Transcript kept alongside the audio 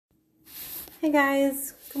Hey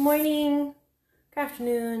guys, good morning, good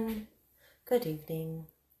afternoon, good evening,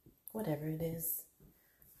 whatever it is,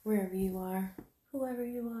 wherever you are, whoever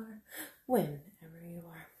you are, whenever you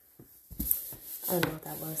are. I don't know what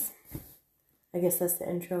that was. I guess that's the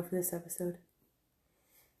intro for this episode.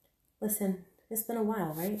 Listen, it's been a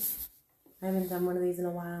while, right? I haven't done one of these in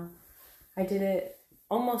a while. I did it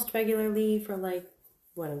almost regularly for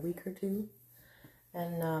a week or two.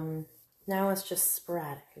 And now it's just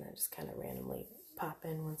sporadic and I just kind of randomly pop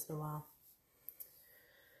in once in a while.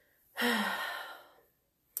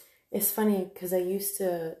 It's funny because I used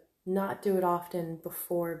to not do it often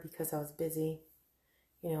before because I was busy.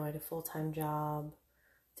 You know, I had a full-time job,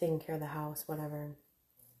 taking care of the house, whatever.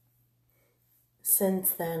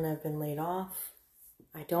 Since then, I've been laid off.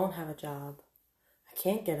 I don't have a job. I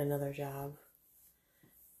can't get another job.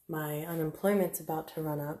 My unemployment's about to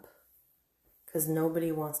run up because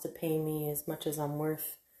nobody wants to pay me as much as I'm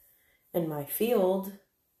worth in my field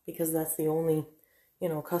because that's the only,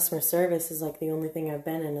 customer service is like the only thing I've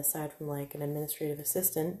been in aside from like an administrative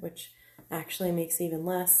assistant, which actually makes even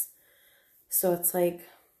less. So it's like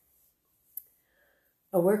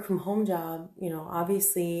a work from home job,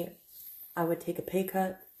 obviously I would take a pay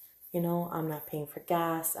cut. I'm not paying for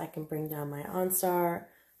gas. I can bring down my OnStar.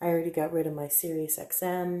 I already got rid of my Sirius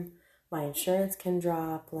XM. My insurance can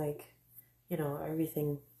drop,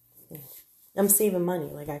 everything. I'm saving money.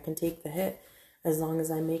 Like I can take the hit as long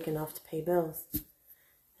as I make enough to pay bills.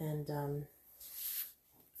 And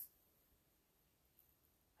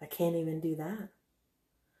I can't even do that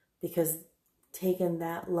because taking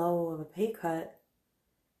that low of a pay cut,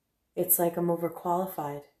 it's like I'm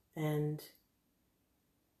overqualified and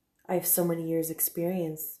I have so many years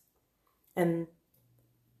experience and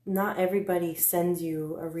not everybody sends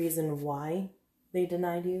you a reason why they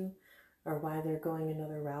denied you or why they're going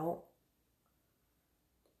another route.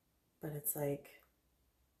 But it's like,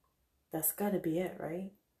 that's got to be it,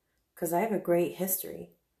 right? Because I have a great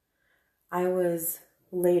history. I was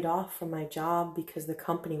laid off from my job because the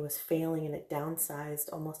company was failing and it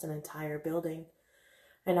downsized almost an entire building.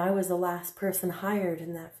 And I was the last person hired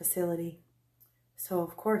in that facility. So,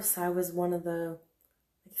 of course, I was one of the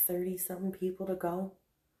 30-something people to go.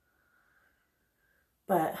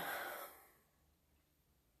 But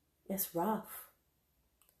it's rough.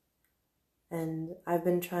 And I've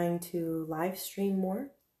been trying to live stream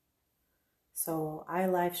more. So I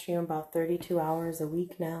live stream about 32 hours a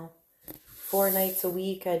week now. 4 nights a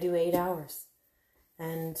week, I do 8 hours.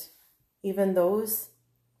 And even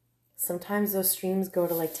sometimes those streams go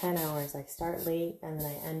to 10 hours. I start late and then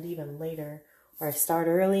I end even later. Or I start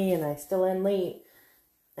early and I still end late.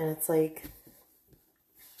 And it's like,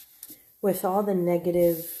 with all the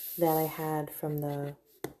negative that I had from the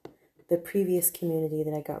previous community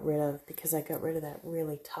that I got rid of, because I got rid of that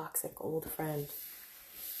really toxic old friend,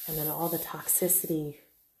 and then all the toxicity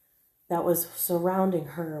that was surrounding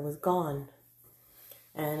her was gone.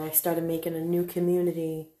 And I started making a new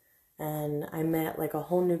community, and I met a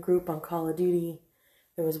whole new group on Call of Duty.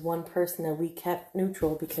 There was one person that we kept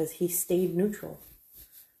neutral because he stayed neutral.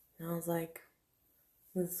 And I was like,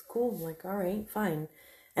 this is cool. I'm like, all right, fine.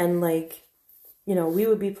 And we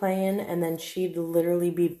would be playing and then she'd literally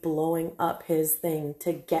be blowing up his thing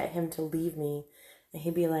to get him to leave me. And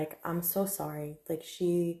he'd be like, I'm so sorry.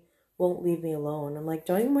 She won't leave me alone. I'm like,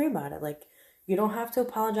 don't even worry about it. You don't have to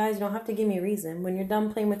apologize. You don't have to give me a reason. When you're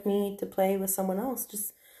done playing with me to play with someone else,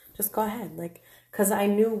 just go ahead. Because I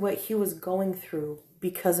knew what he was going through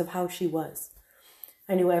because of how she was.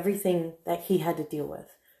 I knew everything that he had to deal with.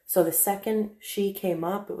 So the second she came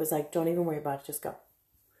up, it was like, don't even worry about it. Just go.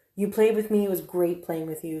 You played with me. It was great playing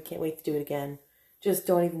with you. Can't wait to do it again. Just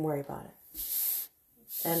don't even worry about it.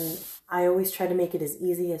 And I always try to make it as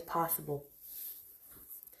easy as possible.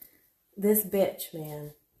 This bitch,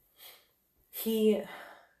 man, he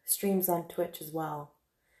streams on Twitch as well.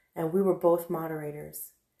 And we were both moderators.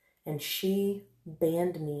 And she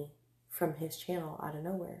banned me from his channel out of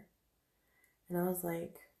nowhere. And I was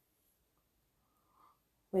like,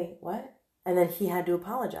 wait, what? And then he had to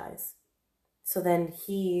apologize. So then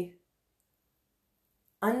he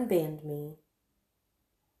unbanned me,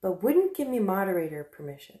 but wouldn't give me moderator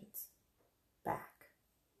permissions back.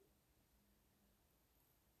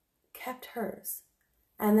 Kept hers.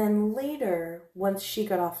 And then later, once she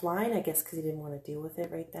got offline, I guess because he didn't want to deal with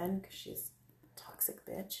it right then, because she's a toxic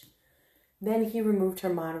bitch, then he removed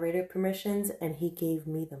her moderator permissions and he gave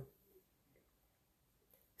me them.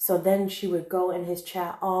 So then she would go in his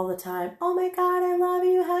chat all the time. Oh my God, I love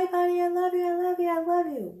you. Hi, buddy. I love you. I love you. I love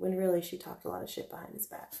you. When really she talked a lot of shit behind his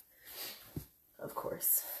back. Of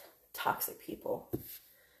course. Toxic people.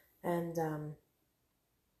 And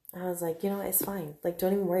I was like, it's fine. Like,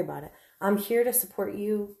 don't even worry about it. I'm here to support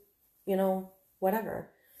you, whatever.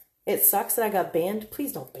 It sucks that I got banned.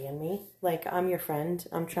 Please don't ban me. Like, I'm your friend.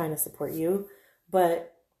 I'm trying to support you.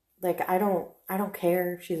 But like, I don't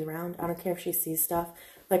care if she's around. I don't care if she sees stuff.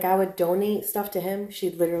 Like, I would donate stuff to him.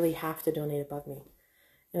 She'd literally have to donate above me.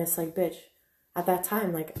 And it's like, bitch, at that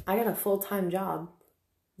time, like, I got a full-time job.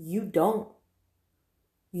 You don't.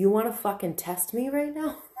 You want to fucking test me right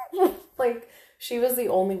now? Like, she was the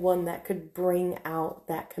only one that could bring out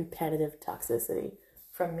that competitive toxicity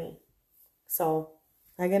from me. So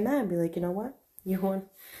I get mad and be like, you know what? You want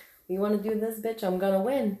to do this, bitch? I'm going to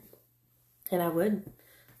win. And I would.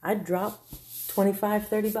 I'd drop 25,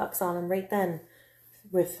 $30 on him right then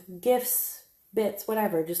with gifts, bits,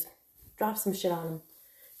 whatever. Just drop some shit on him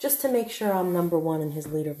just to make sure I'm number one in his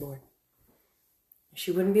leaderboard.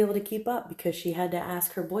 She wouldn't be able to keep up because she had to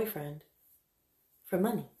ask her boyfriend for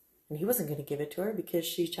money. And he wasn't going to give it to her because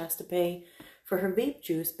she has to pay for her vape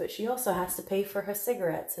juice, but she also has to pay for her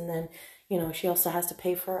cigarettes. And then, she also has to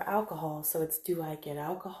pay for her alcohol. So it's, do I get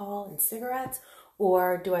alcohol and cigarettes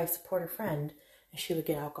or do I support a friend? And she would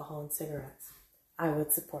get alcohol and cigarettes. I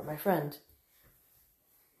would support my friend.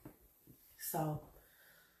 So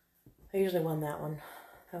I usually won that one.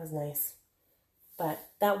 That was nice. But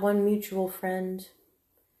that one mutual friend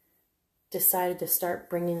decided to start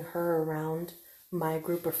bringing her around my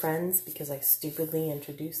group of friends because I stupidly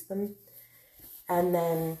introduced them. And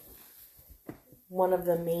then one of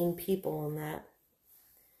the main people in that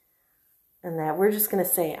we're just going to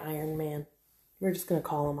say Iron Man. We're just going to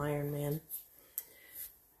call him Iron Man.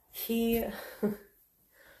 He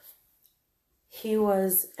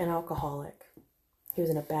was an alcoholic. He was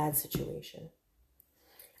in a bad situation.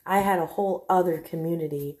 I had a whole other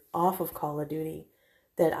community off of Call of Duty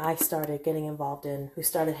that I started getting involved in, who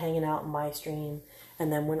started hanging out in my stream.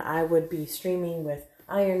 And then when I would be streaming with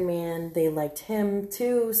Iron Man, they liked him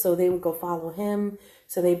too, so they would go follow him.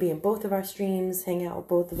 So they'd be in both of our streams, hang out with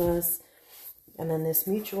both of us. And then this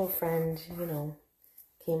mutual friend,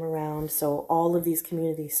 came around. So all of these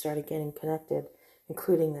communities started getting connected,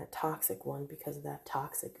 including that toxic one because of that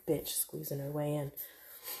toxic bitch squeezing her way in.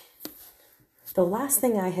 The last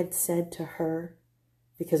thing I had said to her,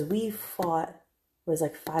 because we fought, was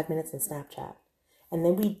like 5 minutes in Snapchat. And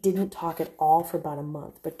then we didn't talk at all for about a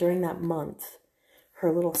month. But during that month,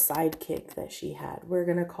 her little sidekick that she had, we're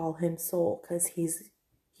going to call him Soul because he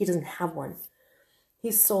doesn't have one.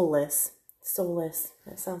 He's soulless. Soulless.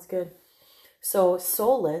 That sounds good. So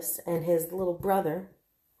Soulless and his little brother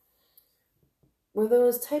were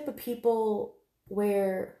those type of people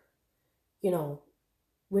where,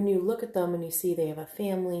 when you look at them and you see they have a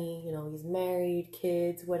family, he's married,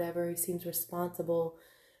 kids, whatever, he seems responsible.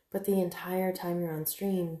 But the entire time you're on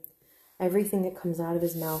stream, everything that comes out of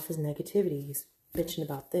his mouth is negativity. He's bitching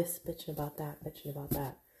about this, bitching about that, bitching about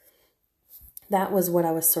that. That was what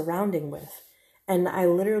I was surrounding with. And I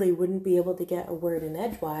literally wouldn't be able to get a word in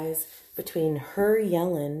edgewise between her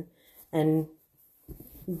yelling and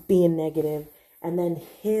being negative and then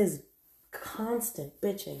his constant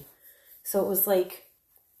bitching. So it was like,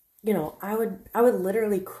 I would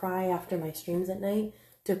literally cry after my streams at night,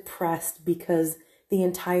 depressed because the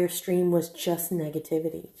entire stream was just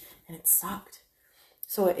negativity and it sucked.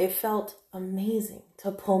 So it felt amazing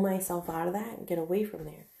to pull myself out of that and get away from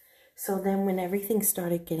there. So then when everything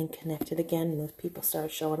started getting connected again and those people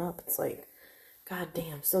started showing up, it's like, God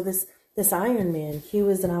damn. So this Iron Man, he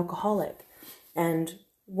was an alcoholic. And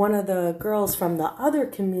one of the girls from the other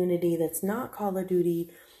community that's not Call of Duty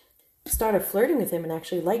started flirting with him and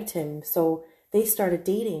actually liked him. So they started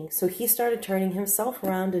dating. So he started turning himself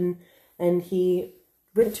around and he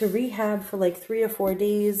went to rehab for like 3 or 4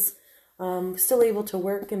 days. Still able to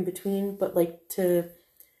work in between, but like to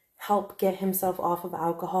help get himself off of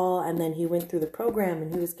alcohol. And then he went through the program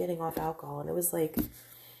and he was getting off alcohol. And it was like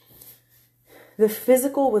the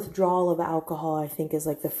physical withdrawal of alcohol, I think, is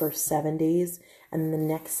like the first 7 days. And the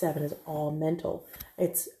next 7 is all mental.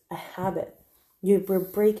 It's a habit. We're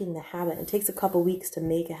breaking the habit. It takes a couple weeks to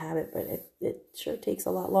make a habit, but it sure takes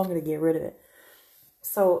a lot longer to get rid of it.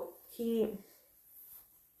 So he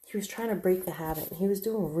was trying to break the habit and he was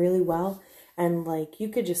doing really well. And like, you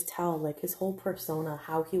could just tell like his whole persona,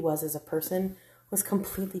 how he was as a person was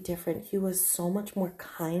completely different. He was so much more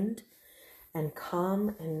kind and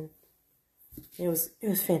calm and it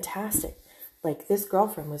was fantastic. Like this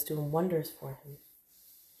girlfriend was doing wonders for him.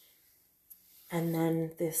 And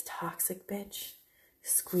then this toxic bitch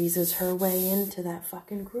squeezes her way into that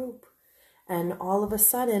fucking group. And all of a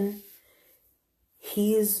sudden,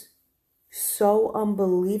 he's so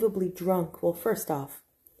unbelievably drunk. Well, first off,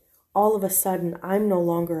 all of a sudden, I'm no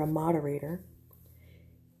longer a moderator.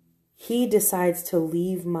 he decides to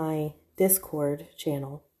leave my Discord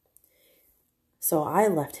channel. So I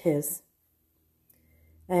left his.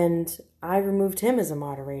 And I removed him as a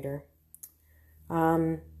moderator.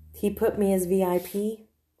 He put me as VIP.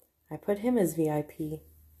 I put him as VIP.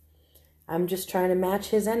 I'm just trying to match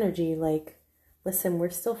his energy. Like, listen, we're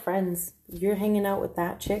still friends. You're hanging out with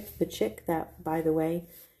that chick. The chick that, by the way,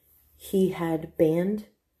 he had banned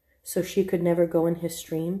so she could never go in his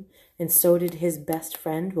stream. And so did his best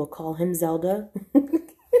friend. We'll call him Zelda.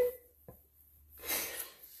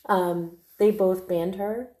 They both banned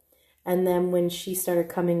her. And then when she started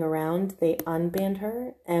coming around, they unbanned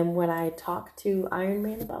her. And when I talked to Iron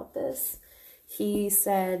Man about this, he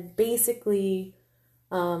said basically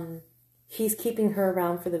he's keeping her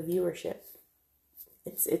around for the viewership.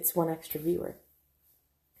 It's one extra viewer.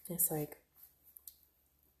 It's like,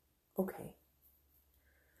 okay.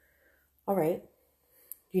 All right.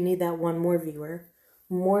 You need that one more viewer.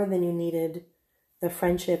 More than you needed the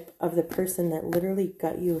friendship of the person that literally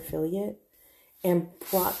got you affiliate and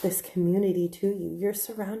brought this community to you. You're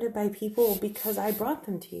surrounded by people because I brought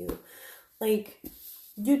them to you. Like,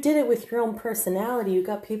 you did it with your own personality. You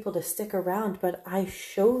got people to stick around, but I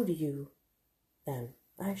showed you them.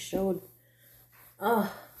 I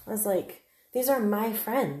was like, these are my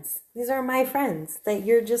friends. These are my friends that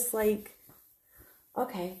you're just like,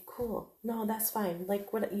 okay, cool. No, that's fine.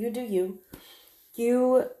 Like, what you do,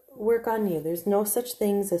 you work on you. There's no such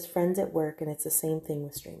things as friends at work, and it's the same thing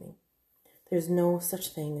with streaming. There's no such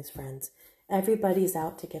thing as friends. Everybody's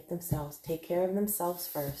out to get themselves, take care of themselves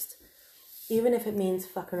first. Even if it means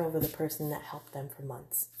fucking over the person that helped them for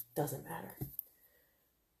months. Doesn't matter.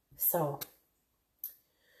 So,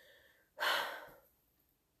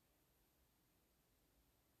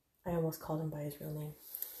 I almost called him by his real name.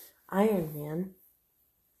 Iron Man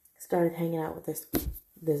started hanging out with this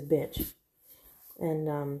bitch.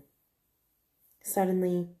 And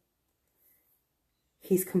suddenly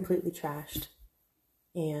he's completely trashed.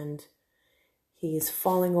 And he's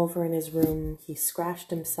falling over in his room. He scratched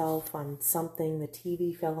himself on something. The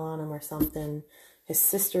TV fell on him or something. His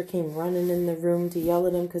sister came running in the room to yell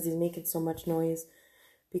at him because he's making so much noise.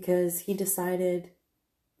 Because he decided,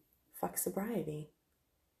 fuck sobriety.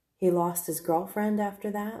 He lost his girlfriend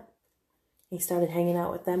after that. He started hanging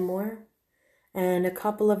out with them more. And a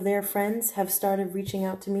couple of their friends have started reaching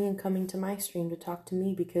out to me and coming to my stream to talk to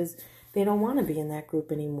me because they don't want to be in that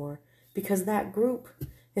group anymore. Because that group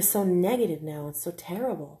is so negative now. It's so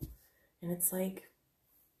terrible. And it's like,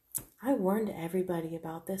 I warned everybody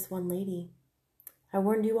about this one lady. I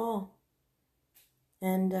warned you all.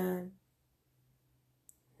 And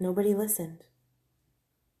nobody listened.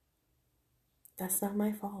 That's not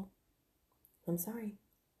my fault. I'm sorry.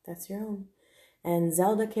 That's your own. And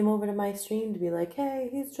Zelda came over to my stream to be like, hey,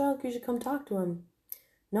 he's drunk. You should come talk to him.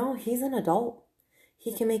 No, he's an adult.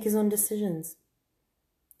 He can make his own decisions.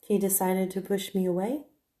 He decided to push me away.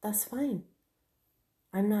 That's fine.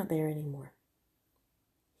 I'm not there anymore.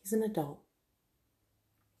 He's an adult.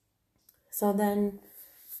 So then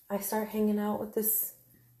I start hanging out with this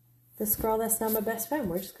girl that's not my best friend.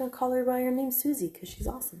 We're just going to call her by her name, Susie, because she's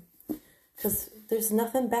awesome. Because there's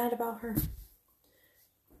nothing bad about her.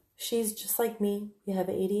 She's just like me. We have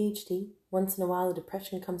ADHD. Once in a while, the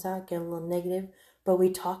depression comes out, get a little negative, but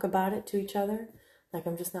we talk about it to each other. Like,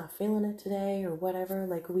 I'm just not feeling it today or whatever.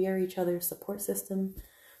 Like, we are each other's support system.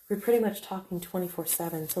 We're pretty much talking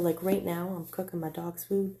 24/7. So, like, right now, I'm cooking my dog's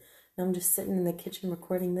food, and I'm just sitting in the kitchen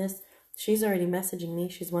recording this. She's already messaging me.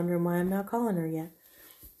 She's wondering why I'm not calling her yet.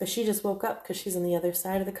 But she just woke up because she's on the other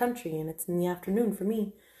side of the country, and it's in the afternoon for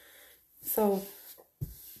me. So,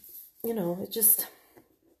 you know, it just...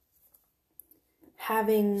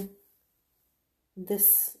 having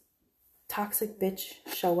this toxic bitch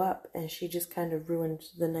show up, and she just kind of ruined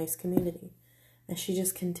the nice community, and she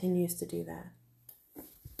just continues to do that.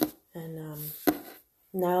 And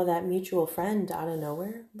now that mutual friend out of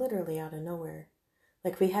nowhere, literally out of nowhere,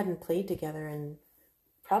 like we hadn't played together in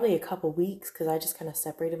probably a couple weeks because I just kind of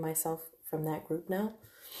separated myself from that group now,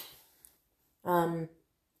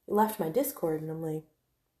 left my Discord, and I'm like,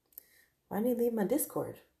 why did he leave my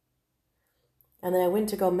Discord? And then I went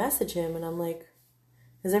to go message him, and I'm like,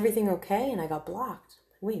 is everything okay? And I got blocked.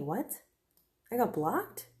 Wait, what? I got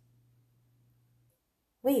blocked?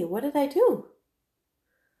 Wait, what did I do?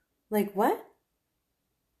 Like, what?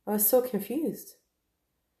 I was so confused.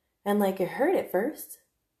 And, like, it hurt at first.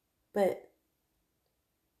 But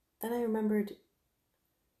then I remembered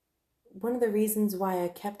one of the reasons why I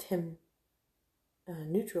kept him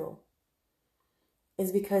neutral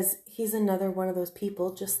is because he's another one of those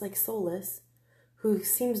people, just like Solus, who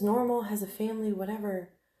seems normal, has a family, whatever,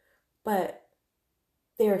 but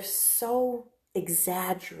they're so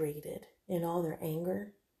exaggerated in all their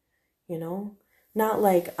anger, you know? Not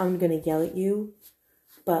like, I'm gonna yell at you,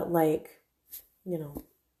 but like, you know,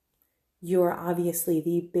 you're obviously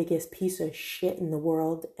the biggest piece of shit in the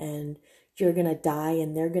world and you're gonna die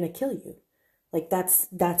and they're gonna kill you. Like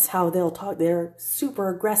that's how they'll talk. They're super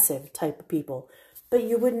aggressive type of people. But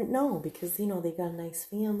you wouldn't know because, you know, they got a nice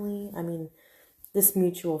family. I mean, this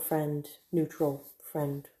neutral friend,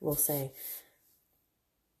 we'll say,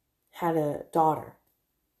 had a daughter.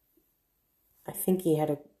 I think he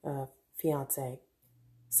had a fiance.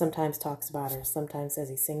 Sometimes talks about her, sometimes says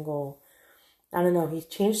he's single. I don't know. He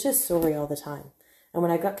changed his story all the time. And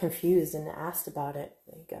when I got confused and asked about it,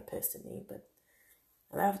 he got pissed at me. But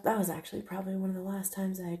that was actually probably one of the last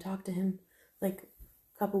times I talked to him, like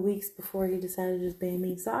a couple weeks before he decided to disband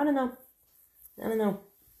me. So I don't know.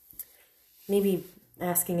 Maybe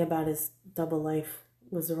asking about his double life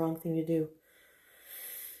was the wrong thing to do.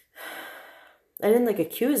 I didn't like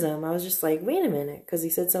accuse him. I was just like, wait a minute, because he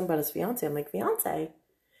said something about his fiance. I'm like, fiance?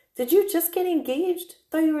 Did you just get engaged?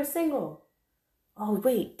 Thought you were single. Oh,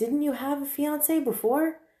 wait, didn't you have a fiance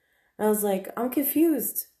before? I was like, I'm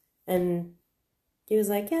confused. And he was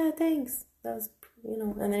like, yeah, thanks. That was, you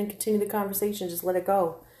know, and then continue the conversation, just let it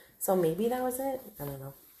go. So maybe that was it. I don't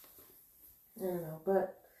know.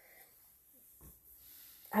 But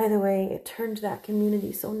either way, it turned that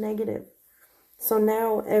community so negative. So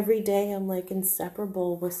now every day I'm like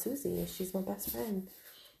inseparable with Susie. She's my best friend.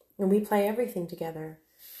 And we play everything together.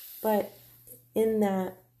 But in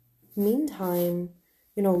that meantime,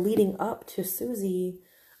 you know, leading up to Susie,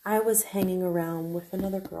 I was hanging around with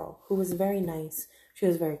another girl who was very nice. She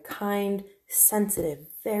was very kind, sensitive,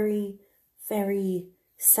 very, very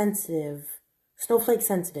sensitive, snowflake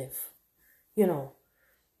sensitive. You know,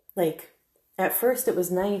 like at first it was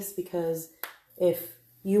nice because if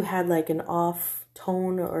you had like an off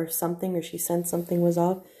tone or something, or she sensed something was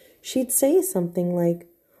off, she'd say something like,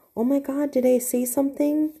 oh my God, did I say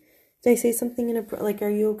something? Did I say something like, are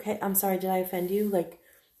you okay? I'm sorry, did I offend you? Like,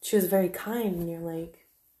 she was very kind, and you're like,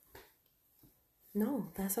 no,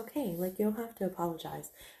 that's okay. Like, you don't have to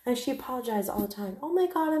apologize. And she apologized all the time. Oh my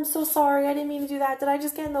God, I'm so sorry. I didn't mean to do that. Did I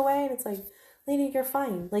just get in the way? And it's like, lady, you're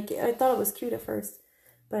fine. Like, I thought it was cute at first,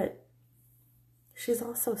 but she's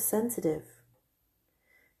also sensitive.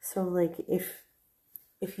 So, like, if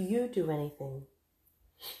you do anything,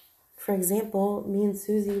 for example, me and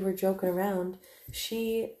Susie were joking around.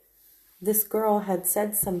 This girl had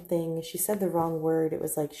said something. She said the wrong word. It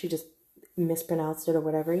was like she just mispronounced it or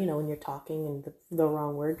whatever. You know, when you're talking and the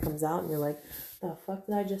wrong word comes out and you're like, the fuck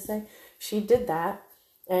did I just say? She did that.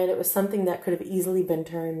 And it was something that could have easily been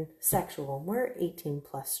turned sexual. We're 18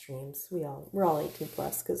 plus streams. We're all 18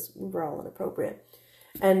 plus because we're all inappropriate.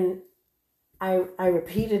 And I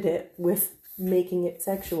repeated it with making it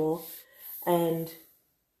sexual, and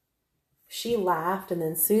she laughed, and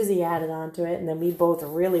then Susie added on to it, and then we both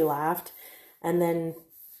really laughed. And then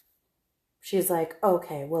she's like,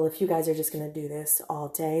 okay, well, if you guys are just going to do this all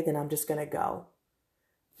day, then I'm just going to go.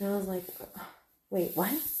 And I was like, wait,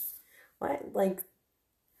 what? What? Like,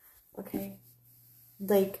 okay.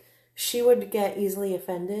 Like, she would get easily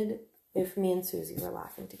offended if me and Susie were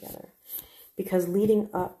laughing together. Because leading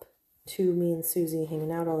up to me and Susie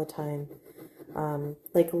hanging out all the time,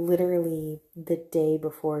 like literally the day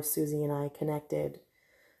before Susie and I connected,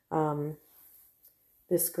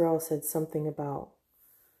 this girl said something about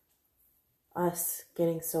us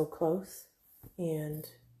getting so close, and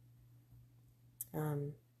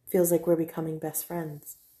feels like we're becoming best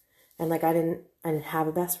friends. And like I didn't have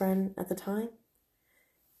a best friend at the time,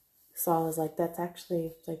 so I was like, that's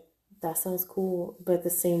actually like, that sounds cool. But at the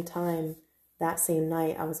same time, that same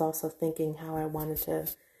night, I was also thinking how I wanted to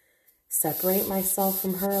separate myself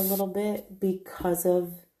from her a little bit because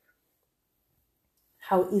of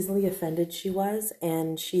how easily offended she was,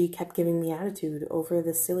 and she kept giving me attitude over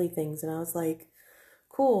the silly things. And I was like,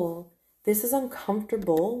 cool, this is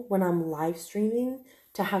uncomfortable when I'm live streaming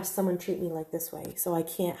to have someone treat me like this way, so I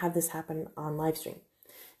can't have this happen on live stream.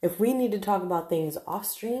 If we need to talk about things off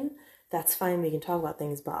stream, that's fine, we can talk about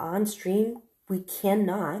things, but on stream, we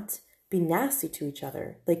cannot be nasty to each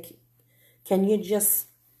other. Like, can you just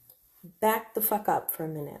back the fuck up for a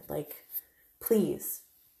minute? Like, please.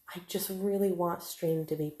 I just really want stream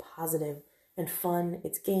to be positive and fun.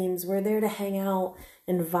 It's games. We're there to hang out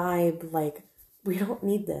and vibe. Like, we don't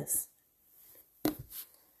need this.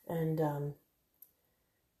 And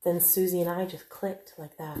then Susie and I just clicked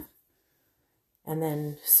like that. And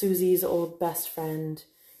then Susie's old best friend,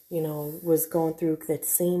 you know, was going through that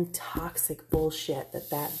same toxic bullshit that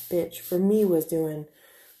bitch for me was doing.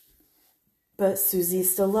 But Susie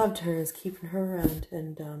still loved her, is keeping her around,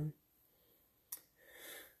 and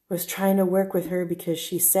was trying to work with her because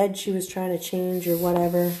she said she was trying to change or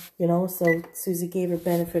whatever, you know. So Susie gave her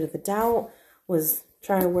benefit of the doubt, was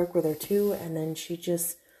trying to work with her too, and then she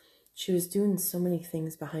was doing so many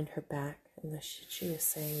things behind her back, and the shit she was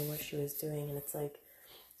saying and what she was doing, and it's like,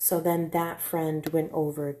 so then that friend went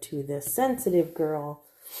over to this sensitive girl,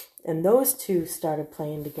 and those two started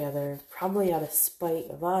playing together, probably out of spite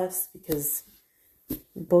of us, because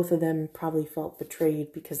both of them probably felt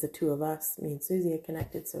betrayed because the two of us, me and Susie, had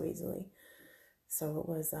connected so easily. So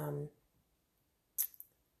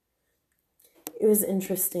it was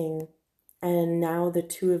interesting. And now the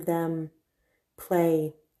two of them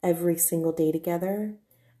play every single day together,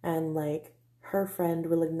 and like her friend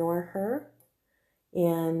will ignore her,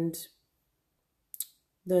 and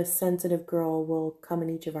the sensitive girl will come in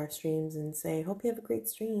each of our streams and say, hope you have a great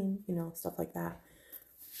stream, you know, stuff like that.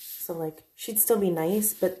 So, like, she'd still be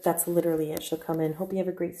nice, but that's literally it. She'll come in, hope you have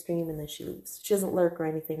a great stream, and then she leaves. She doesn't lurk or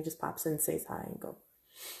anything, just pops in, says hi, and go.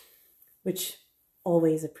 Which,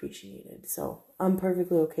 always appreciated. So, I'm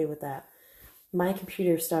perfectly okay with that. My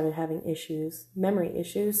computer started having issues, memory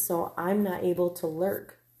issues, so I'm not able to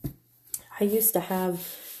lurk. I used to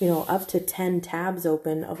have, you know, up to 10 tabs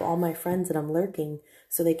open of all my friends that I'm lurking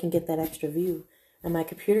so they can get that extra view. And my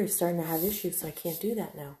computer is starting to have issues, so I can't do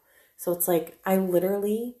that now. So it's like, I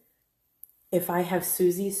literally, if I have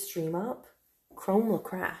Susie's stream up, Chrome will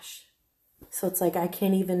crash. So it's like, I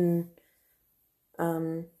can't even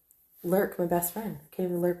lurk my best friend. I can't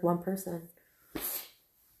even lurk one person.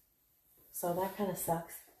 So that kind of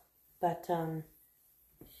sucks. But,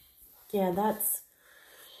 yeah, that's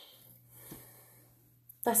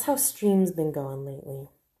how stream's been going lately.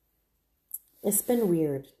 It's been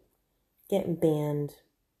weird. Getting banned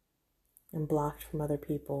and blocked from other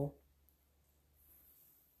people.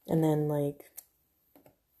 And then, like,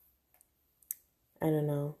 I don't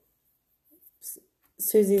know.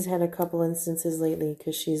 Susie's had a couple instances lately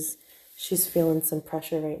because she's feeling some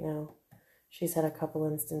pressure right now. She's had a couple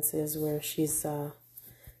instances where she's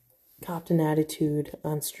copped an attitude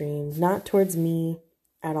on stream. Not towards me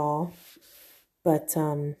at all, but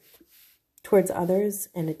towards others,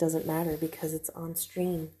 and it doesn't matter because it's on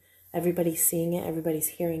stream. Everybody's seeing it, everybody's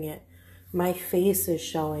hearing it. My face is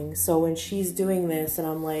showing, so when she's doing this and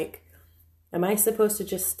I'm like, am I supposed to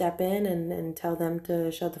just step in and tell them to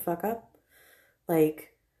shut the fuck up?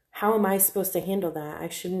 Like, how am I supposed to handle that? I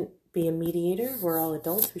shouldn't be a mediator. We're all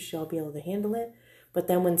adults, we should all be able to handle it. But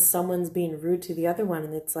then when someone's being rude to the other one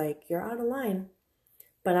and it's like, you're out of line,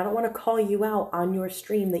 but I don't want to call you out on your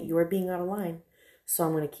stream that you are being out of line. So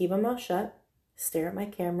I'm going to keep my mouth shut, stare at my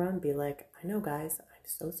camera and be like, I know guys, I'm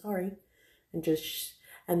so sorry.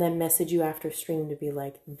 And then message you after stream to be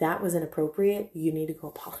like, that was inappropriate. You need to go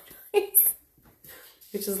apologize.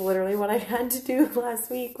 Which is literally what I had to do last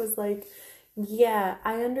week, was like, yeah,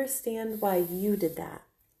 I understand why you did that.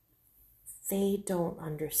 They don't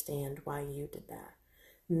understand why you did that.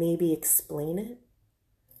 Maybe explain it,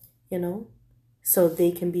 you know? So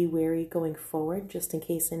they can be wary going forward, just in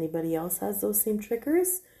case anybody else has those same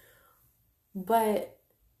triggers. But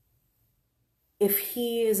if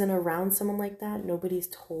he isn't around someone like that, nobody's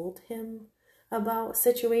told him about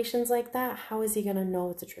situations like that, how is he going to know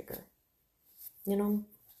it's a trigger? You know?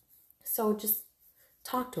 So just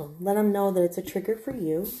talk to him. Let him know that it's a trigger for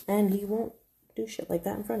you, and he won't do shit like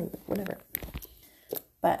that in front of you. Whatever.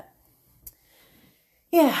 But,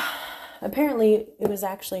 yeah. Apparently, it was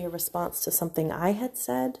actually a response to something I had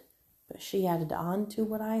said, but she added on to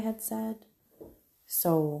what I had said.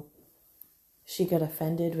 So, she got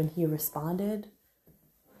offended when he responded,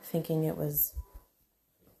 thinking it was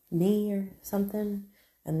me or something.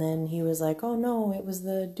 And then he was like, oh no, it was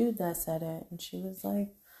the dude that said it. And she was like,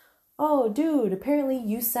 oh dude, apparently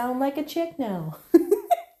you sound like a chick now.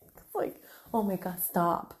 Like, oh my God,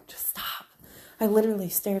 stop. Just stop. I literally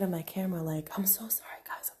stared at my camera like, I'm so sorry,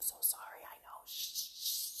 guys. I'm so sorry. I know.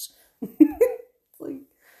 Shh. Like,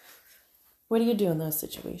 what do you do in those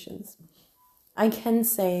situations? I can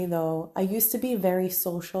say, though, I used to be very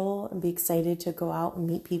social and be excited to go out and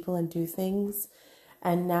meet people and do things.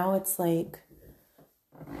 And now it's like,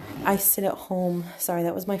 I sit at home. Sorry,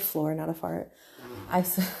 that was my floor, not a fart. I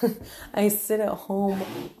sit at home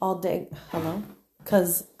all day. Hello?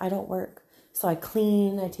 Because I don't work. So I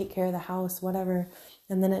clean, I take care of the house, whatever.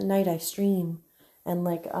 And then at night I stream. And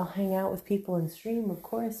like, I'll hang out with people and stream, of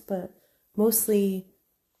course. But mostly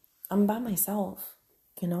I'm by myself,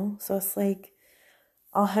 you know? So it's like,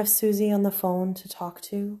 I'll have Susie on the phone to talk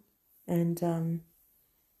to. And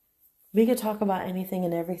we could talk about anything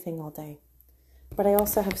and everything all day. But I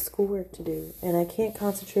also have schoolwork to do, and I can't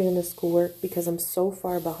concentrate on the schoolwork because I'm so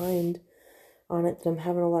far behind on it that I'm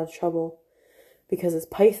having a lot of trouble because it's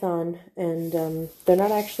Python, and they're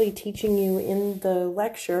not actually teaching you in the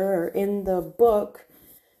lecture or in the book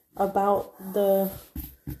about the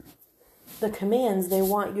commands they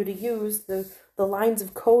want you to use, the lines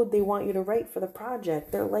of code they want you to write for the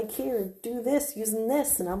project. They're like, here, do this using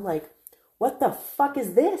this. And I'm like, what the fuck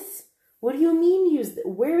is this? What do you mean use that?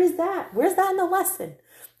 Where is that? Where's that in the lesson?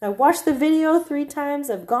 I watched the video 3 times.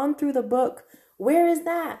 I've gone through the book. Where is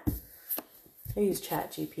that? I use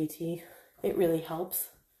ChatGPT. It really helps.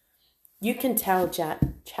 You can tell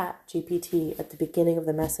ChatGPT at the beginning of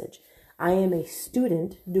the message, I am a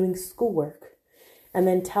student doing schoolwork. And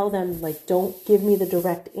then tell them, like, don't give me the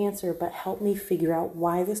direct answer, but help me figure out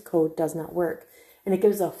why this code does not work. And it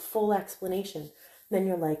gives a full explanation. Then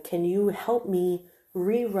you're like, can you help me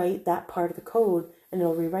rewrite that part of the code? And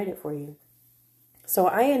it'll rewrite it for you. So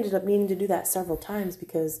I ended up needing to do that several times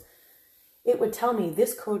because it would tell me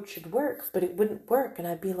this code should work, but it wouldn't work. And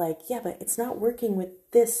I'd be like, yeah, but it's not working with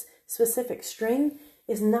this specific string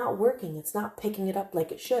is not working. It's not picking it up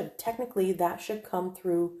like it should. Technically, that should come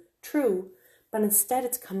through true, but instead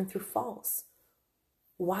it's coming through false.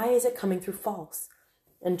 Why is it coming through false?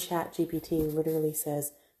 And ChatGPT literally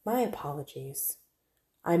says, my apologies.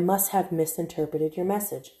 I must have misinterpreted your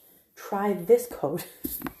message. Try this code.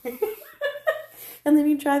 And then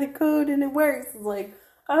you try the code and it works. It's like,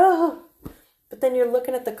 oh. But then you're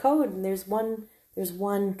looking at the code and there's one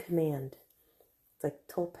command. It's like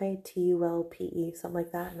tulpe, Tulpe, something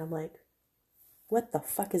like that. And I'm like, what the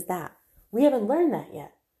fuck is that? We haven't learned that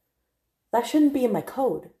yet. That shouldn't be in my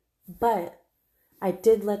code. But I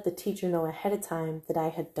did let the teacher know ahead of time that I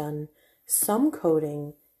had done some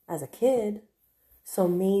coding as a kid. So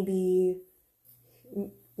maybe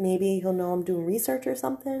he'll know I'm doing research or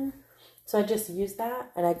something. So I just use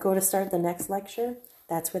that and I go to start the next lecture.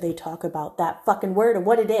 That's where they talk about that fucking word and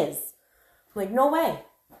what it is. I'm like, no way.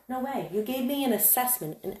 No way. You gave me an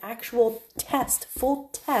assessment, an actual test, full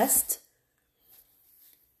test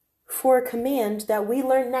for a command that we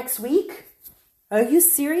learn next week? Are you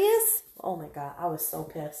serious? Oh my God, I was so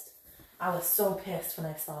pissed. I was so pissed when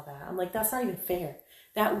I saw that. I'm like, that's not even fair.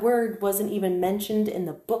 That word wasn't even mentioned in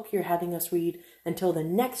the book you're having us read until the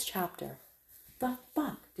next chapter. The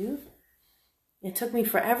fuck, dude? It took me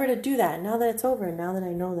forever to do that. Now that it's over, and now that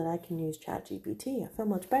I know that I can use ChatGPT, I feel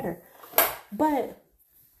much better. But,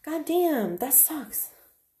 goddamn, that sucks.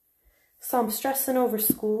 So I'm stressing over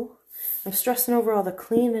school. I'm stressing over all the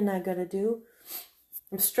cleaning I gotta do.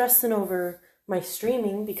 I'm stressing over my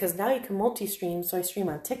streaming because now you can multi-stream. So I stream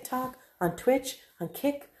on TikTok, on Twitch, on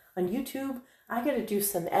Kick, on YouTube. I gotta do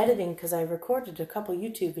some editing because I recorded a couple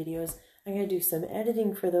YouTube videos. I gotta do some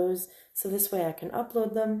editing for those so this way I can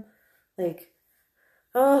upload them. Like,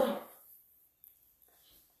 oh,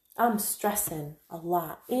 I'm stressing a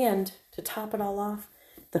lot. And to top it all off,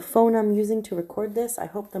 the phone I'm using to record this, I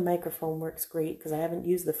hope the microphone works great because I haven't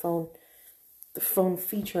used the phone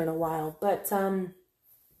feature in a while. But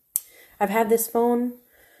I've had this phone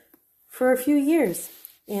for a few years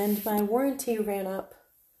and my warranty ran up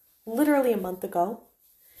literally a month ago.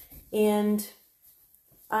 And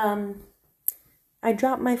I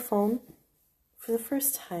dropped my phone for the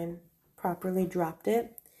first time, properly dropped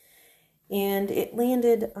it, and it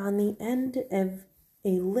landed on the end of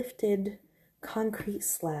a lifted concrete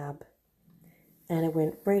slab, and it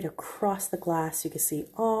went right across the glass. You can see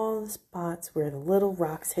all the spots where the little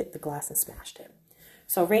rocks hit the glass and smashed it.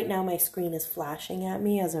 So right now my screen is flashing at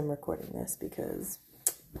me as I'm recording this because,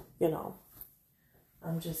 you know,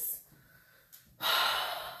 I'm just...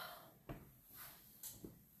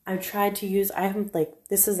 I've tried to use, I haven't, like,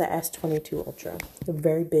 this is the S22 Ultra, a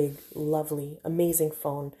very big, lovely, amazing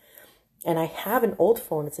phone. And I have an old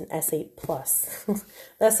phone, it's an S8 Plus.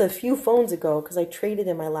 That's a few phones ago because I traded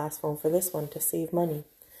in my last phone for this one to save money.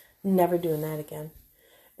 Never doing that again.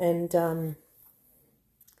 And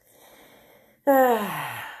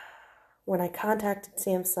when I contacted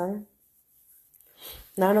Samsung,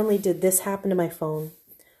 not only did this happen to my phone,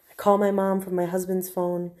 I called my mom from my husband's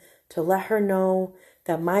phone to let her know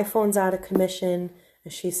that my phone's out of commission.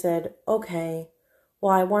 And she said, okay,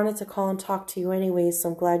 well, I wanted to call and talk to you anyways, so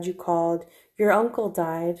I'm glad you called. Your uncle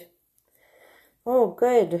died. Oh,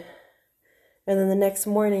 good. And then the next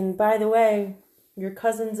morning, by the way, your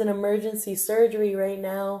cousin's in emergency surgery right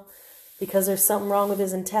now because there's something wrong with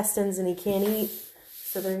his intestines and he can't eat.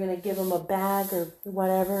 So they're going to give him a bag or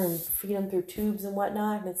whatever and feed him through tubes and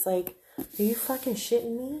whatnot. And it's like, are you fucking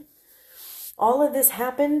shitting me? All of this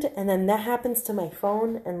happened, and then that happens to my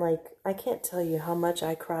phone, and, like, I can't tell you how much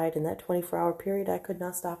I cried in that 24-hour period. I could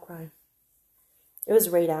not stop crying. It was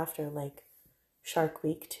right after, like, Shark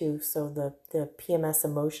Week, too, so the PMS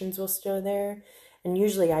emotions were still there. And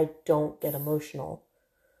usually I don't get emotional.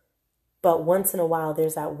 But once in a while,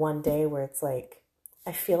 there's that one day where it's like,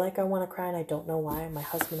 I feel like I want to cry and I don't know why. My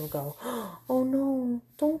husband will go, oh no,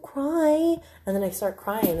 don't cry. And then I start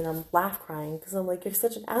crying and I'm laugh crying because I'm like, you're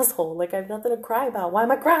such an asshole. Like, I have nothing to cry about. Why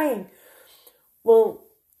am I crying? Well,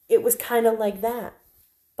 it was kind of like that.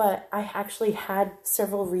 But I actually had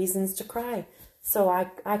several reasons to cry. So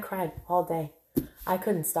I cried all day. I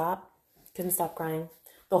couldn't stop. Couldn't stop crying.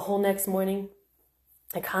 The whole next morning,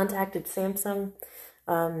 I contacted Samsung.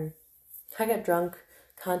 I got drunk,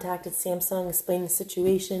 contacted Samsung, explained the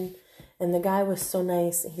situation, and the guy was so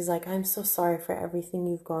nice. He's like, I'm so sorry for everything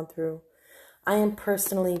you've gone through. I am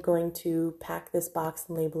personally going to pack this box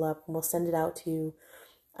and label up, and we'll send it out to you.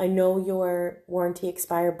 I know your warranty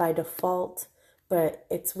expired by default, but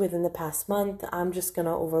it's within the past month. I'm just going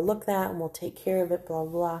to overlook that, and we'll take care of it, blah,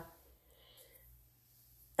 blah, blah.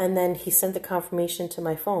 And then he sent the confirmation to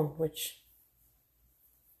my phone, which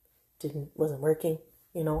wasn't working.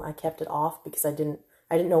 You know, I kept it off because I didn't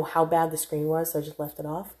know how bad the screen was, so I just left it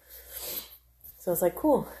off. So I was like,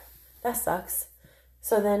 cool, that sucks.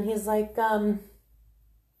 So then he's like, hope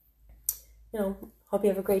you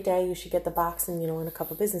have a great day. You should get the box in a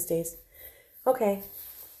couple business days. Okay.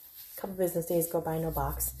 A couple business days go by, no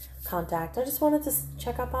box. Contact. I just wanted to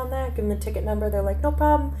check up on that, give them the ticket number. They're like, no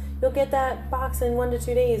problem. You'll get that box in 1 to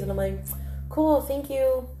 2 days. And I'm like, cool, thank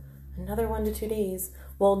you. Another 1 to 2 days.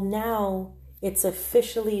 Well, now it's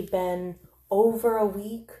officially been over a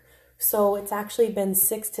week. So it's actually been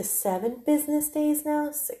 6 to 7 business days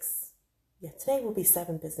now. 6. Yeah, today will be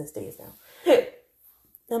 7 business days now.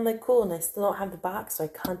 I'm like, cool. And I still don't have the box. So I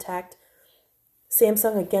contact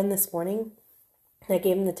Samsung again this morning. And I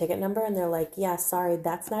gave them the ticket number. And they're like, yeah, sorry,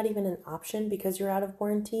 that's not even an option because you're out of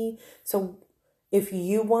warranty. So if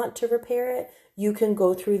you want to repair it, you can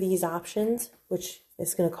go through these options, which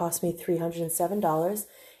is going to cost me $307.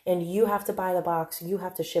 And you have to buy the box, you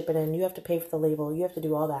have to ship it in, you have to pay for the label, you have to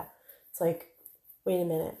do all that. It's like, wait a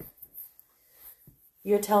minute.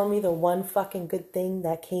 You're telling me the one fucking good thing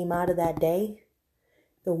that came out of that day,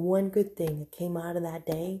 the one good thing that came out of that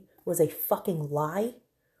day was a fucking lie?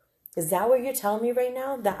 Is that what you're telling me right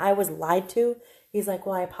now? That I was lied to? He's like,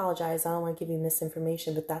 well, I apologize. I don't want to give you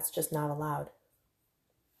misinformation, but that's just not allowed.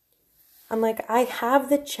 I'm like, I have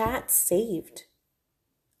the chat saved.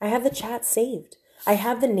 I have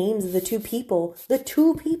the names of the two people,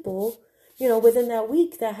 within that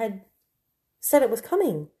week that had said it was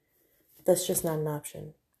coming. That's just not an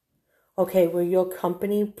option. Okay, well, your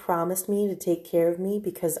company promised me to take care of me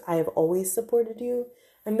because I have always supported you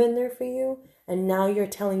and been there for you, and now you're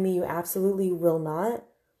telling me you absolutely will not?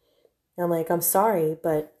 And I'm like, I'm sorry,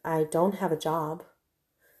 but I don't have a job.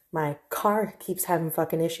 My car keeps having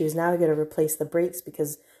fucking issues. Now I gotta replace the brakes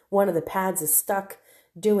because one of the pads is stuck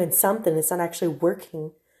doing something. It's not actually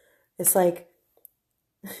working. It's like,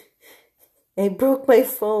 I broke my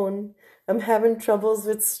phone. I'm having troubles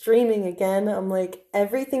with streaming again. I'm like,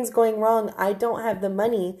 everything's going wrong. I don't have the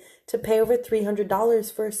money to pay over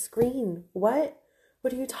 $300 for a screen. What?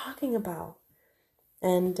 What are you talking about?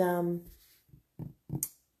 And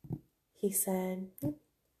he said,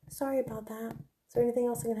 sorry about that. Is there anything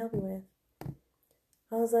else I can help you with?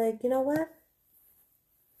 I was like, you know what?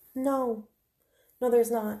 No,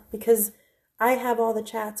 there's not. Because I have all the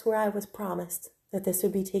chats where I was promised that this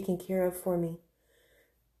would be taken care of for me.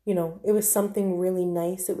 It was something really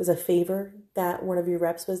nice. It was a favor that one of your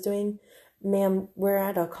reps was doing. Ma'am, we're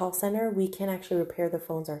at a call center. We can't actually repair the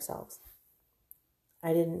phones ourselves.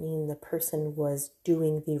 I didn't mean the person was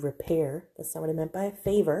doing the repair. That's not what I meant by a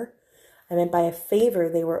favor. I meant by a favor,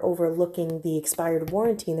 they were overlooking the expired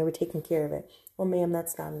warranty and they were taking care of it. Well, ma'am,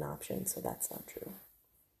 that's not an option, so that's not true.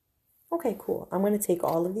 Okay, cool. I'm going to take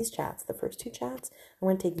all of these chats, the first 2 chats. I'm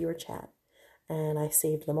going to take your chat. And I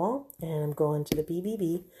saved them all, and I'm going to the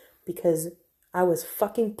BBB because I was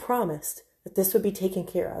fucking promised that this would be taken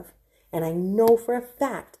care of. And I know for a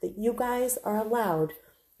fact that you guys are allowed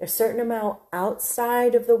a certain amount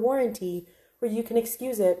outside of the warranty where you can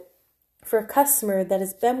excuse it for a customer that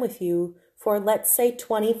has been with you for, let's say,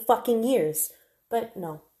 20 fucking years. But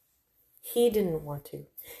no, he didn't want to.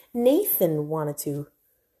 Nathan wanted to.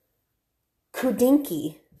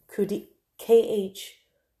 Kudinki, Khoudinki,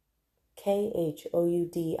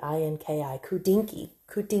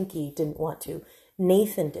 Kudinki didn't want to.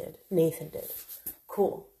 Nathan did.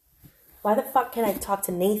 Cool. Why the fuck can I talk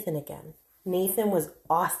to Nathan again? Nathan was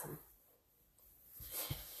awesome.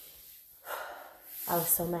 I was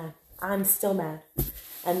so mad. I'm still mad.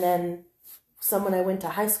 And then someone I went to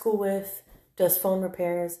high school with does phone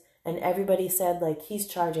repairs, and everybody said like he's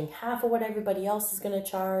charging half of what everybody else is going to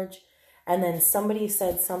charge. And then somebody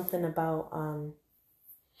said something about,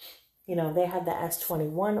 they had the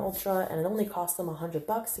S21 Ultra and it only cost them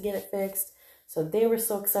 $100 to get it fixed. So they were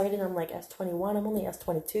so excited. I'm like, S21, I'm only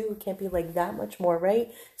S22. It can't be like that much more,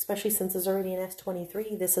 right? Especially since there's already an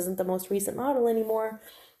S23. This isn't the most recent model anymore.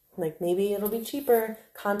 Like, maybe it'll be cheaper.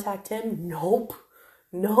 Contact him. Nope.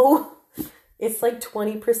 No. It's like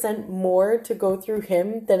 20% more to go through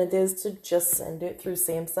him than it is to just send it through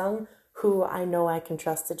Samsung, who I know I can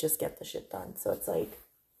trust to just get the shit done. So it's like,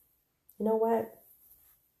 you know what?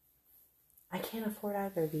 I can't afford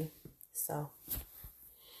either of you. So.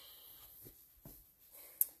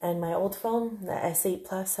 And my old phone, the S8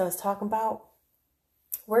 Plus I was talking about,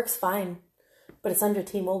 works fine, but it's under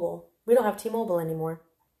T-Mobile. We don't have T-Mobile anymore.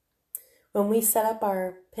 When we set up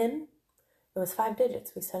our PIN, it was 5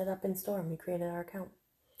 digits. We set it up in store and we created our account.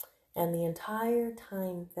 And the entire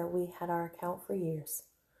time that we had our account for years,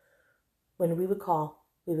 when we would call,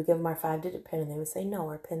 we would give them our 5-digit PIN and they would say, no,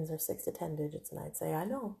 our PINs are 6 to 10 digits. And I'd say, I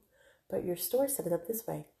know, but your store set it up this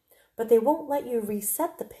way. But they won't let you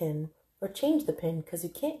reset the PIN or change the PIN because you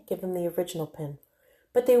can't give them the original PIN.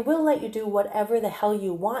 But they will let you do whatever the hell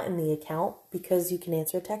you want in the account because you can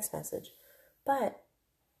answer a text message. But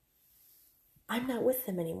I'm not with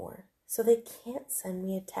them anymore. So they can't send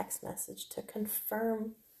me a text message to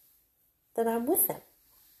confirm that I'm with them.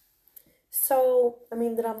 So,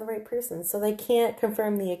 that I'm the right person. So they can't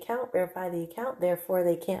confirm the account, verify the account. Therefore,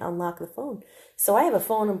 they can't unlock the phone. So I have a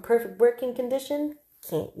phone in perfect working condition.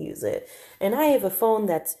 Can't use it. And I have a phone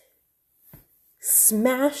that's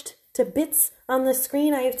smashed to bits on the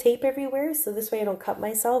screen. I have tape everywhere. So this way I don't cut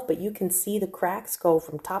myself. But you can see the cracks go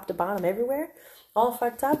from top to bottom everywhere. All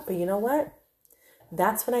fucked up. But you know what?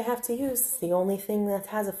 That's what I have to use. It's the only thing that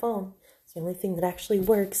has a phone. It's the only thing that actually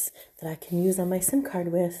works that I can use on my SIM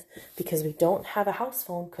card with, because we don't have a house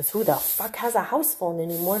phone. Because who the fuck has a house phone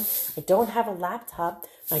anymore? I don't have a laptop.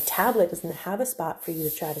 My tablet doesn't have a spot for you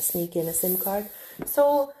to try to sneak in a SIM card.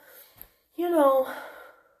 So,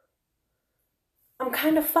 I'm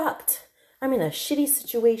kind of fucked. I'm in a shitty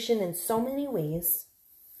situation in so many ways.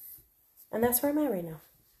 And that's where I'm at right now.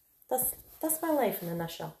 That's my life in a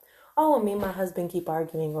nutshell. Oh, and me and my husband keep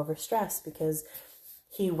arguing over stress because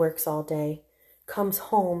he works all day, comes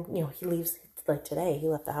home, he leaves, like today, he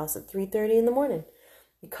left the house at 3:30 in the morning.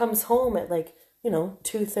 He comes home at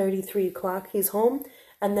 2:30, 3 o'clock, he's home,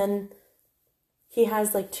 and then he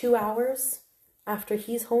has 2 hours after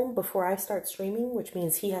he's home before I start streaming, which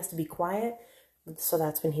means he has to be quiet, so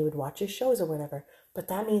that's when he would watch his shows or whatever. But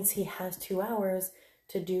that means he has 2 hours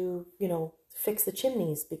to do, fix the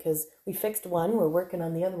chimneys, because we fixed one. We're working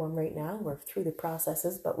on the other one right now. We're through the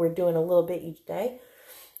processes, but we're doing a little bit each day.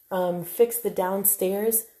 Fix the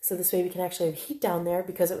downstairs, so this way we can actually have heat down there,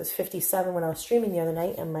 because it was 57 when I was streaming the other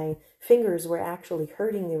night and my fingers were actually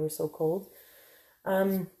hurting. They were so cold.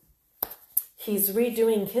 He's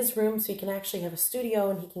redoing his room so he can actually have a studio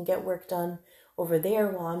and he can get work done over there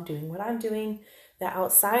while I'm doing what I'm doing. The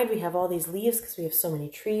outside, we have all these leaves because we have so many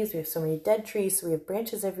trees. We have so many dead trees, so we have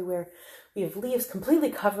branches everywhere. We have leaves completely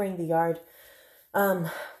covering the yard.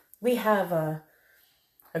 We have a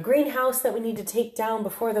greenhouse that we need to take down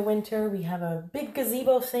before the winter. We have a big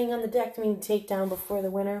gazebo thing on the deck that we need to take down before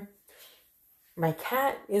the winter. My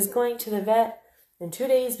cat is going to the vet in 2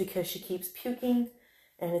 days because she keeps puking,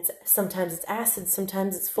 and sometimes it's acid,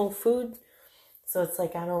 sometimes it's full food. So it's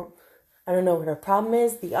like I don't know what her problem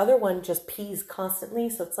is. The other one just pees constantly,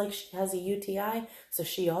 so it's like she has a UTI, so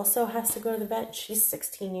she also has to go to the vet. She's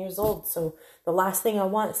 16 years old, so the last thing I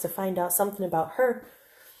want is to find out something about her.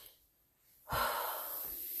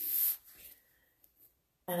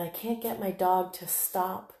 And I can't get my dog to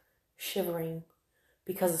stop shivering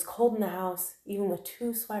because it's cold in the house, even with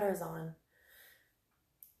 2 sweaters on,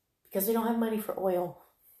 because we don't have money for oil.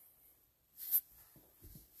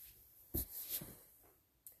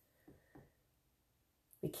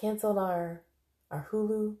 We canceled our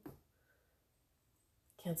Hulu,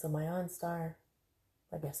 canceled my OnStar.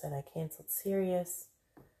 Like I said, I canceled Sirius.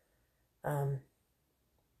 We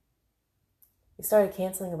started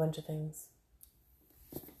canceling a bunch of things.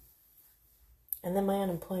 And then my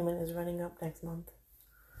unemployment is running up next month.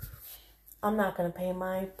 I'm not going to pay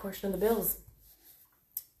my portion of the bills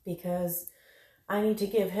because I need to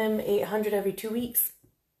give him $800 every 2 weeks.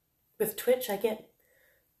 With Twitch, I get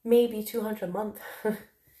maybe $200 a month.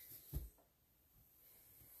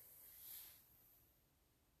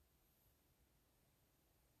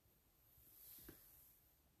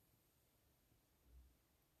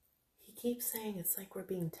 He keeps saying it's like we're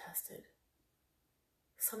being tested.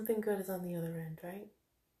 Something good is on the other end, right?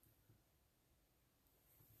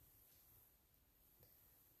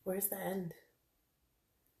 where's the end?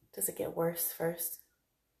 Does it get worse first?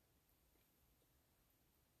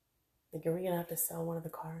 Like, are we gonna have to sell one of the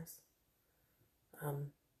cars?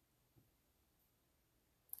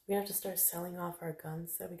 We have to start selling off our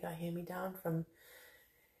guns that we got hand-me-down from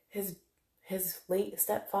his late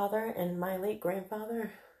stepfather and my late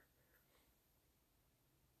grandfather.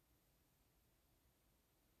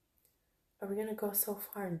 Are we gonna go so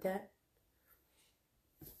far in debt?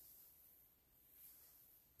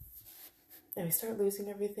 And we start losing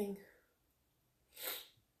everything?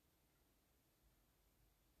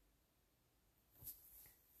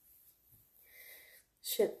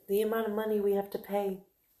 Shit, the amount of money we have to pay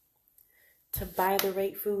to buy the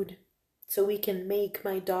right food so we can make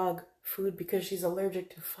my dog food because she's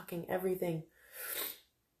allergic to fucking everything.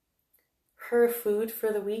 Her food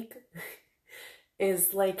for the week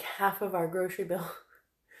is like half of our grocery bill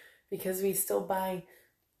because we still buy,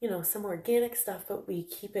 some organic stuff, but we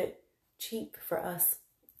keep it cheap for us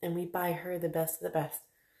and we buy her the best of the best.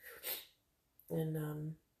 And,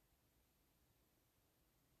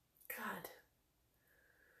 God.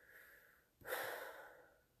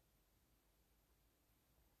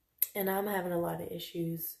 And I'm having a lot of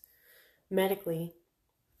issues medically.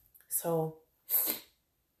 So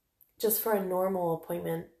just for a normal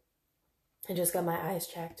appointment, I just got my eyes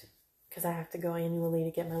checked because I have to go annually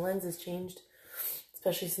to get my lenses changed,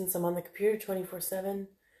 especially since I'm on the computer 24/7.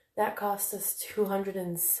 That cost us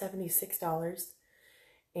 $276.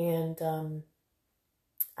 And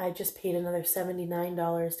I just paid another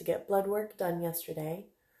 $79 to get blood work done yesterday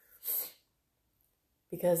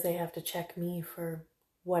because they have to check me for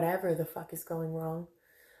whatever the fuck is going wrong.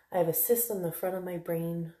 I have a cyst on the front of my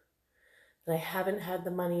brain that I haven't had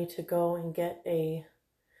the money to go and get a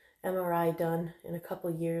MRI done in a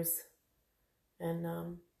couple years. And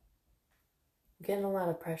I'm getting a lot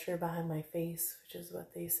of pressure behind my face, which is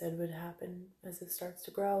what they said would happen as it starts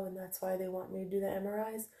to grow. And that's why they want me to do the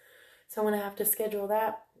MRIs. So I'm going to have to schedule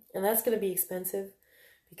that. And that's going to be expensive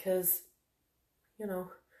because,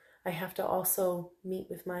 I have to also meet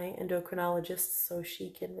with my endocrinologist so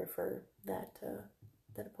she can refer that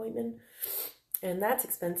appointment. And that's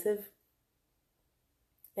expensive.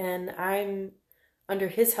 And I'm under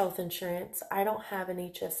his health insurance. I don't have an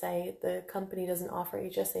HSA. The company doesn't offer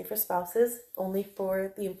HSA for spouses, only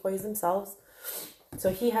for the employees themselves.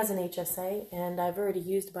 So he has an HSA, and I've already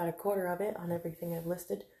used about a quarter of it on everything I've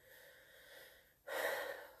listed.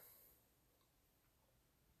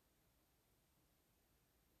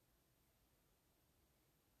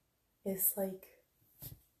 It's like,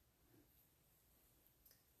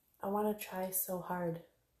 I want to try so hard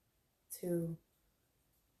to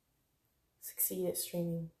succeed at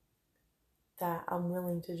streaming that I'm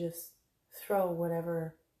willing to just throw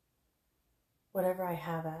whatever I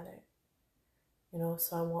have at it.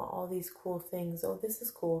 So I want all these cool things. Oh, this is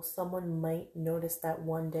cool. Someone might notice that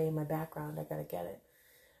one day in my background. I gotta get it.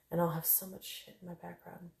 And I'll have so much shit in my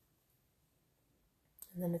background.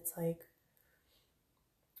 And then it's like,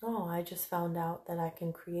 oh, I just found out that I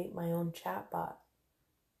can create my own chatbot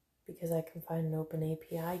because I can find an open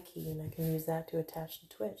API key and I can use that to attach to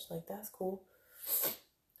Twitch. Like, that's cool.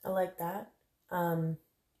 I like that.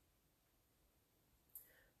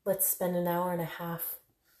 Let's spend an hour and a half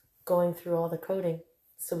going through all the coding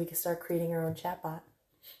so we can start creating our own chatbot.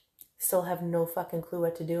 Still have no fucking clue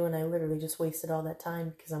what to do, and I literally just wasted all that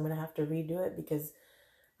time because I'm going to have to redo it because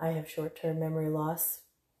I have short-term memory loss.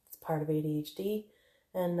 It's part of ADHD,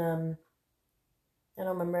 and I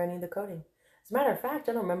don't remember any of the coding. As a matter of fact,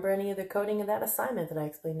 I don't remember any of the coding of that assignment that I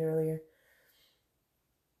explained earlier.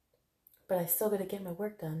 But I still got to get my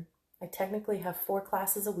work done. I technically have 4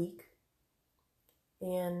 classes a week,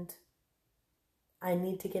 and I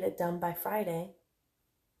need to get it done by Friday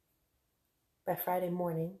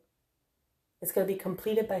morning. It's going to be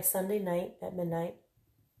completed by Sunday night at midnight,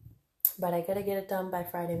 but I got to get it done by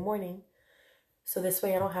Friday morning. So this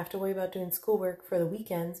way I don't have to worry about doing schoolwork for the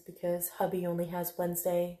weekends because hubby only has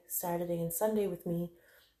Wednesday, Saturday, and Sunday with me.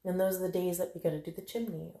 And those are the days that we got to do the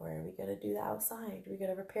chimney, or we got to do the outside. We got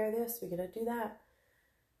to repair this. We got to do that.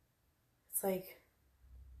 It's like,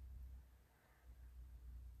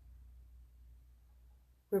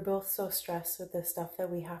 we're both so stressed with the stuff that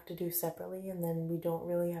we have to do separately, and then we don't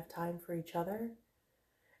really have time for each other.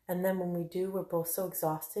 And then when we do, we're both so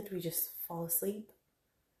exhausted, we just fall asleep.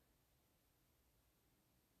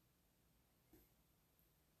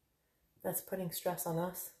 That's putting stress on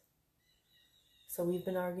us. So we've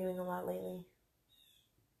been arguing a lot lately.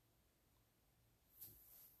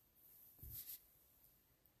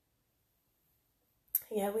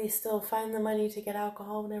 Yeah, we still find the money to get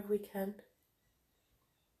alcohol whenever we can.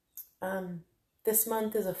 This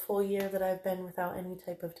month is a full year that I've been without any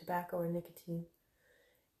type of tobacco or nicotine.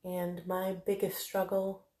 And my biggest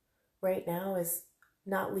struggle right now is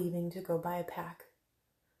not leaving to go buy a pack.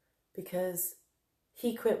 Because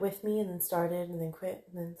he quit with me and then started and then quit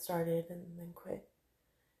and then started and then quit.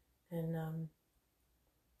 And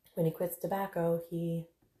when he quits tobacco, he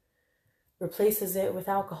replaces it with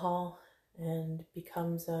alcohol and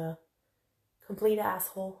becomes a complete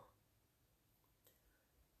asshole.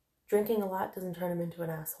 Drinking a lot doesn't turn him into an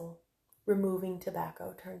asshole. Removing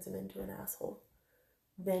tobacco turns him into an asshole.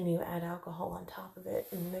 Then you add alcohol on top of it,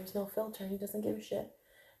 and there's no filter, and he doesn't give a shit.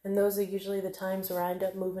 And those are usually the times where I end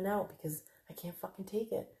up moving out because I can't fucking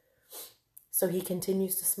take it. So he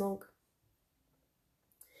continues to smoke.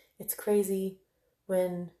 It's crazy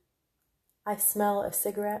when I smell a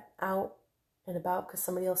cigarette out and about because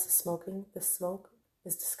somebody else is smoking. The smoke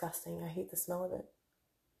is disgusting. I hate the smell of it.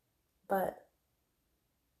 But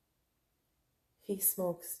he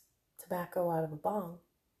smokes tobacco out of a bong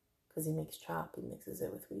because he makes chop. He mixes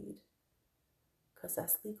it with weed because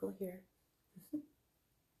that's legal here. I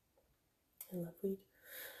love weed.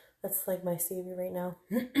 That's like my savior right now.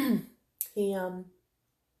 He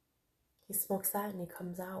smokes that and he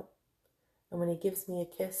comes out. And when he gives me a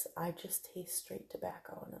kiss, I just taste straight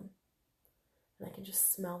tobacco in him. And I can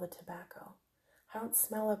just smell the tobacco. I don't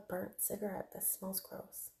smell a burnt cigarette. That smells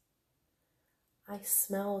gross. I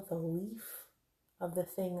smell the leaf of the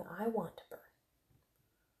thing I want to burn.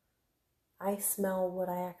 I smell what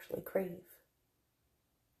I actually crave.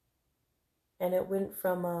 And it went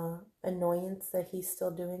from a annoyance that he's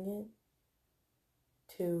still doing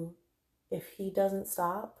it to, if he doesn't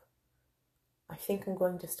stop, I think I'm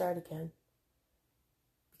going to start again.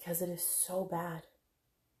 Because it is so bad.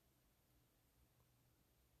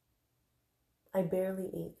 I barely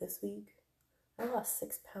ate this week. I lost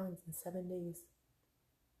 6 pounds in 7 days.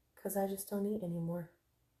 Because I just don't eat anymore.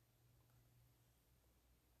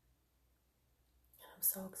 I'm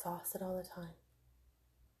so exhausted all the time.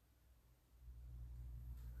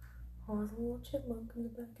 Oh, there's a little chipmunk in the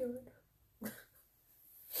backyard.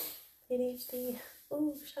 ADHD.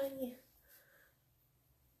 Ooh, shiny.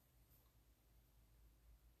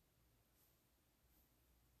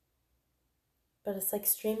 But it's like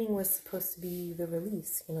streaming was supposed to be the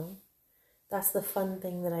release, you know? That's the fun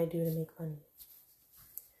thing that I do to make money.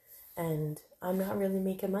 And I'm not really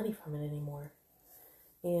making money from it anymore.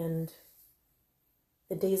 And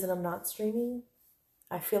the days that I'm not streaming,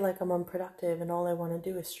 I feel like I'm unproductive and all I want to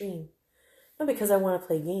do is stream. Not because I want to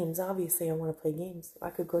play games. Obviously, I want to play games. I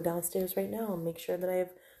could go downstairs right now and make sure that I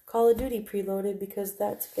have Call of Duty preloaded because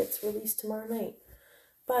that gets released tomorrow night.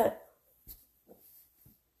 But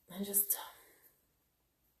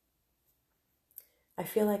I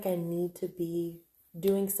feel like I need to be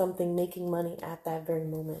doing something, making money at that very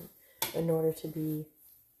moment in order to be,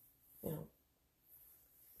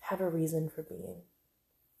 have a reason for being.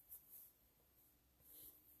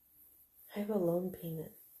 I have a loan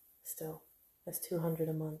payment still. That's $200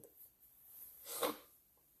 a month.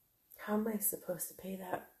 How am I supposed to pay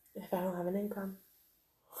that if I don't have an income?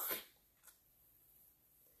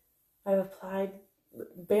 I've applied,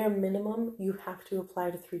 bare minimum, you have to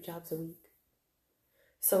apply to 3 jobs a week.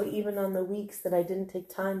 So even on the weeks that I didn't take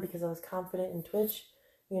time because I was confident in Twitch,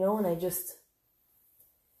 and I just,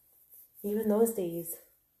 even those days,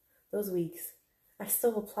 those weeks, I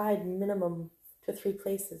still applied minimum to 3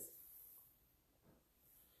 places.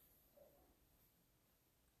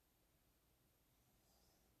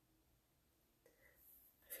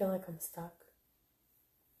 I feel like I'm stuck.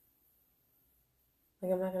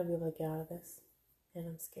 Like I'm not going to be able to get out of this. And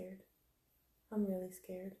I'm scared. I'm really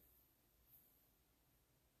scared.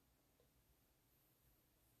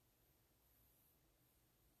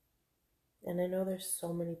 And I know there's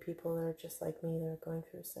so many people that are just like me that are going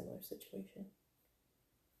through a similar situation.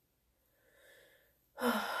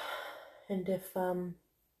 And if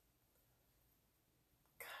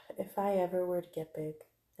I ever were to get big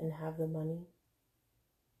and have the money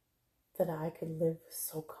that I could live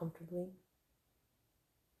so comfortably,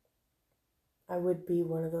 I would be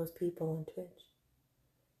one of those people on Twitch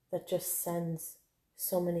that just sends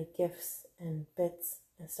so many gifts and bits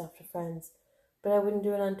and stuff to friends. But I wouldn't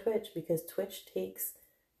do it on Twitch because Twitch takes,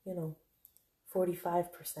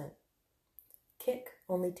 45%. Kick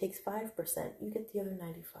only takes 5%. You get the other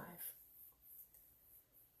 95%.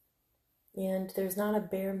 And there's not a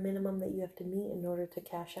bare minimum that you have to meet in order to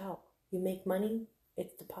cash out. You make money,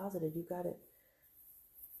 it's deposited. You got it.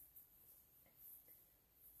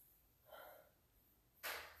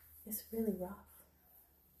 It's really rough.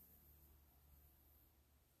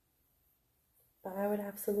 But I would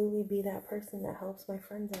absolutely be that person that helps my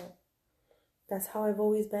friends out. That's how I've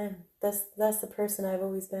always been. That's the person I've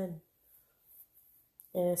always been.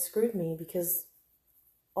 And it screwed me because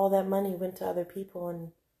all that money went to other people,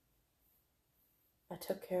 and I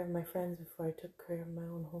took care of my friends before I took care of my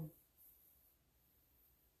own home.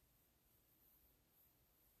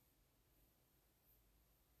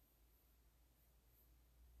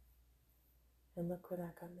 And look where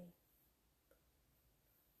that got me.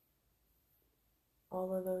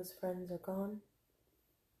 All of those friends are gone.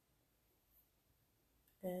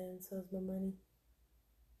 And so is my money.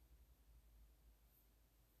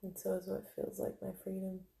 And so is what feels like my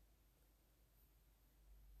freedom.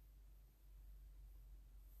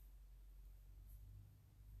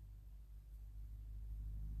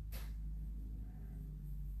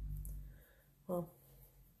 Well,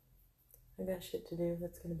 I got shit to do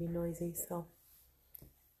that's going to be noisy, so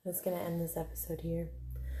that's going to end this episode here.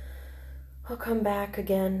 I'll come back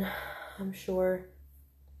again, I'm sure.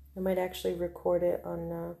 I might actually record it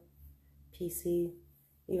on PC,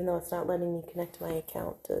 even though it's not letting me connect my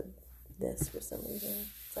account to this for some reason.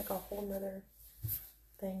 It's like a whole nother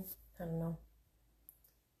thing. I don't know.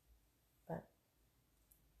 But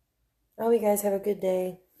I hope you guys have a good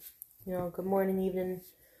day. Good morning, evening,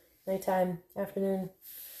 nighttime, afternoon,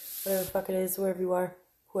 whatever the fuck it is, wherever you are,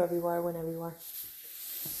 whoever you are, whenever you are.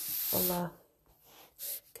 I'll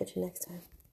catch you next time.